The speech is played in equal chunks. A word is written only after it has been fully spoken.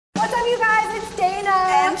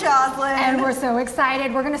are so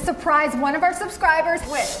excited. We're gonna surprise one of our subscribers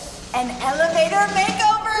with an elevator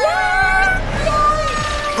makeover! Yay!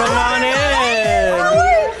 Come on in!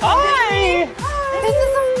 Hi! This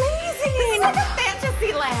is amazing! It's like a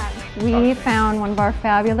fantasy land! We found one of our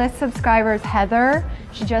fabulous subscribers, Heather.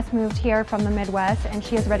 She just moved here from the Midwest and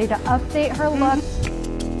she is ready to update her look.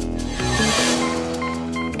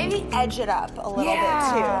 Maybe edge it up a little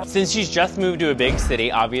bit too. Since she's just moved to a big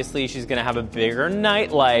city, obviously she's gonna have a bigger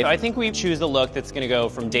nightlife. I think we choose a look that's gonna go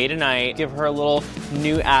from day to night, give her a little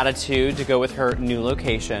new attitude to go with her new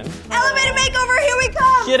location. Elevator makeover, here we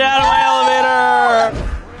come! Get out of my elevator!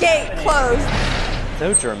 Gate closed.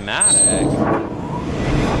 So dramatic.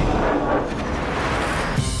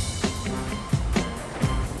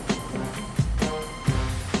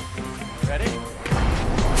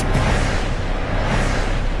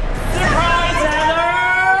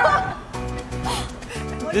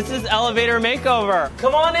 This is elevator makeover.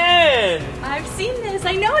 Come on in. I've seen this.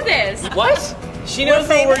 I know this. What? She knows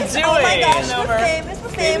what we're doing. Oh my gosh, we're famous. We're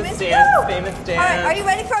famous. Famous dance. All right, are you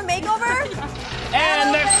ready for a makeover?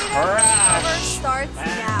 And the Elevator crash. makeover starts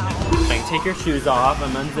now. Take your shoes off.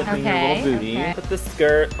 I'm unzipping your little booty. Okay. Put the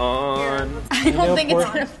skirt on. I don't think it's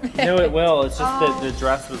gonna fit. No, it will. It's just that the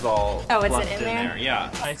dress was all Oh, is it fluffed in there? Yeah.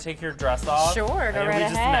 Can I take your dress off? Sure, go I know right we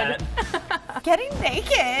just ahead. met. Getting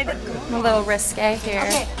naked. I'm a little risque here.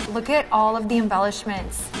 Okay, look at all of the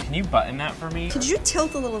embellishments. Can you button that for me? Could you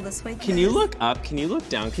tilt a little this way? Can you look up? Can you look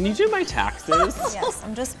down? Can you do my taxes? Yes,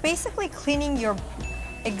 I'm just basically cleaning your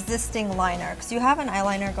existing liner because you have an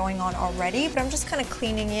eyeliner going on already, but I'm just kind of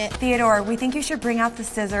cleaning it. Theodore, we think you should bring out the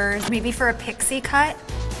scissors, maybe for a pixie cut.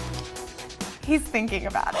 He's thinking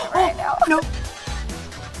about it right now. No.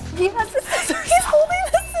 He has the scissors. He's holding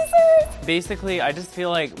the scissors. Basically, I just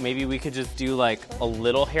feel like maybe we could just do like a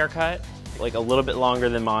little haircut, like a little bit longer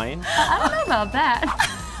than mine. I don't know about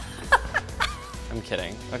that. I'm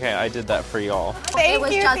kidding. Okay, I did that for y'all.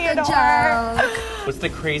 Thank you, Theodore. What's the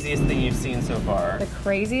craziest thing you've seen so far? The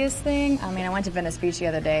craziest thing? I mean, I went to Venice Beach the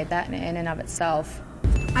other day. That in and of itself.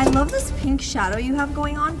 I love this pink shadow you have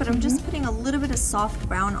going on, but I'm just putting a little bit of soft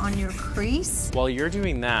brown on your crease. While you're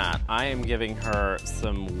doing that, I am giving her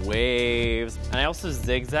some waves. And I also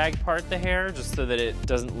zigzag part the hair just so that it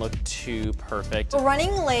doesn't look too perfect. We're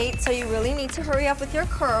running late, so you really need to hurry up with your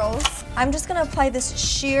curls. I'm just gonna apply this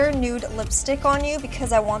sheer nude lipstick on you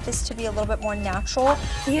because I want this to be a little bit more natural.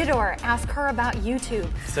 Theodore, ask her about YouTube.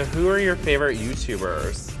 So who are your favorite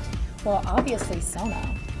YouTubers? Well, obviously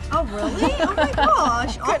Sona. Oh, really? Oh my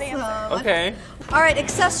gosh, awesome. Okay. All right,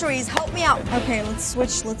 accessories, help me out. Okay, let's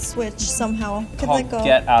switch somehow. Could Called that go?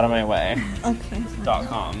 Get Out of My Way. Okay.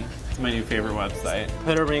 .com. It's my new favorite website.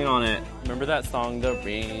 Put a ring on it. Remember that song, The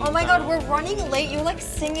Ring? Oh my God, we're running late. You're like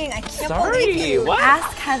singing. I can't Sorry, believe you. what?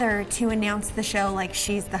 Ask Heather to announce the show like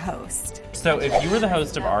she's the host. So if you were the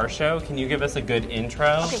host of our show, can you give us a good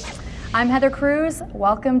intro? Okay. I'm Heather Cruz.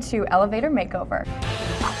 Welcome to Elevator Makeover.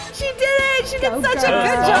 She did it! She did such a Oh,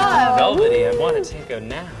 good job. Velvety, I want to take a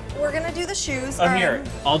nap. We're gonna do the shoes. Oh, here.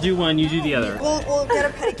 I'll do one, you do the other. We'll get a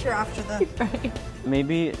pedicure after the.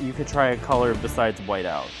 Maybe you could try a color besides white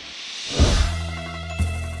out.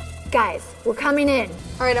 Guys, we're coming in.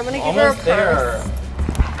 All right, I'm gonna give her a Almost there.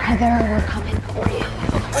 Heather, we're coming for you.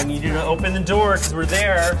 I need you to open the door because we're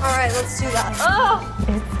there. All right, let's do that. Oh,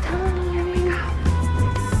 it's time.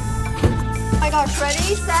 Oh my gosh,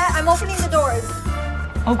 ready, set? I'm opening the doors.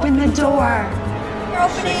 Open the door. You're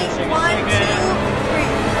opening. Shake it, 1, 2, 3.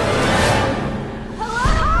 shake it. Hello!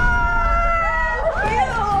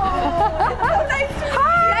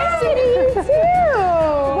 Nice to meet you too.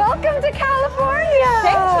 Welcome to California.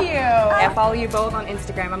 Thank you. I follow you both on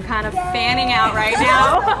Instagram. I'm kind of fanning out right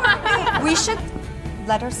now. We should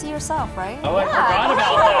let her see herself, right? Oh, I forgot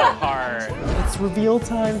about that part. It's reveal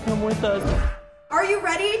time. Come with us. Are you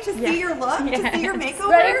ready to see your look? To see your makeover?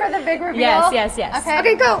 Ready for the big reveal? Yes.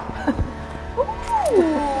 Okay, go.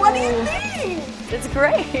 What do you think? It's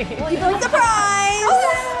great. Surprise!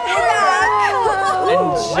 We're back.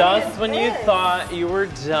 And just when you thought you were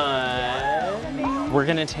done, we're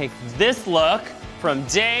gonna take this look from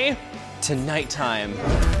day to nighttime.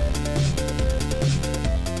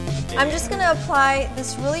 I'm just gonna apply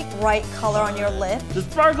this really bright color on your lip. The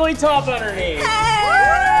sparkly top underneath.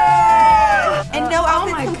 And no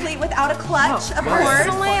outfit's complete without a clutch, of course.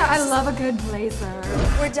 Personally, I love a good blazer.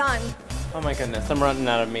 We're done. Oh my goodness, I'm running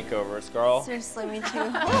out of makeovers, girl. Seriously, me too.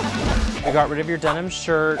 We got rid of your denim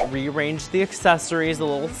shirt, rearranged the accessories, a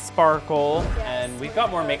little sparkle, and we've got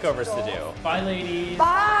more makeovers to do. Bye, ladies.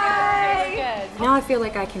 Bye. Good. Now I feel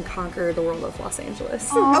like I can conquer the world of Los Angeles.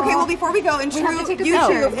 Okay, well before we go, in true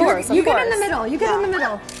YouTube, of course. You get in the middle. You get in the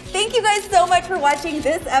middle. Thank you guys so much for watching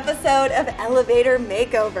this episode of Elevator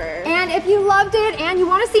Makeover. And if you loved it and you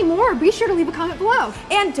want to see more, be sure to leave a comment below.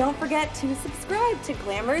 And don't forget to subscribe to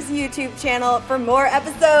Glamour's YouTube channel for more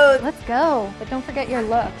episodes. Let's go. But don't forget your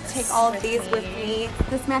looks. Take all of these with me.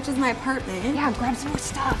 This matches my apartment. Yeah, grab some more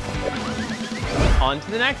stuff. On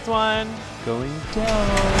to the next one. Going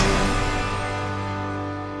down.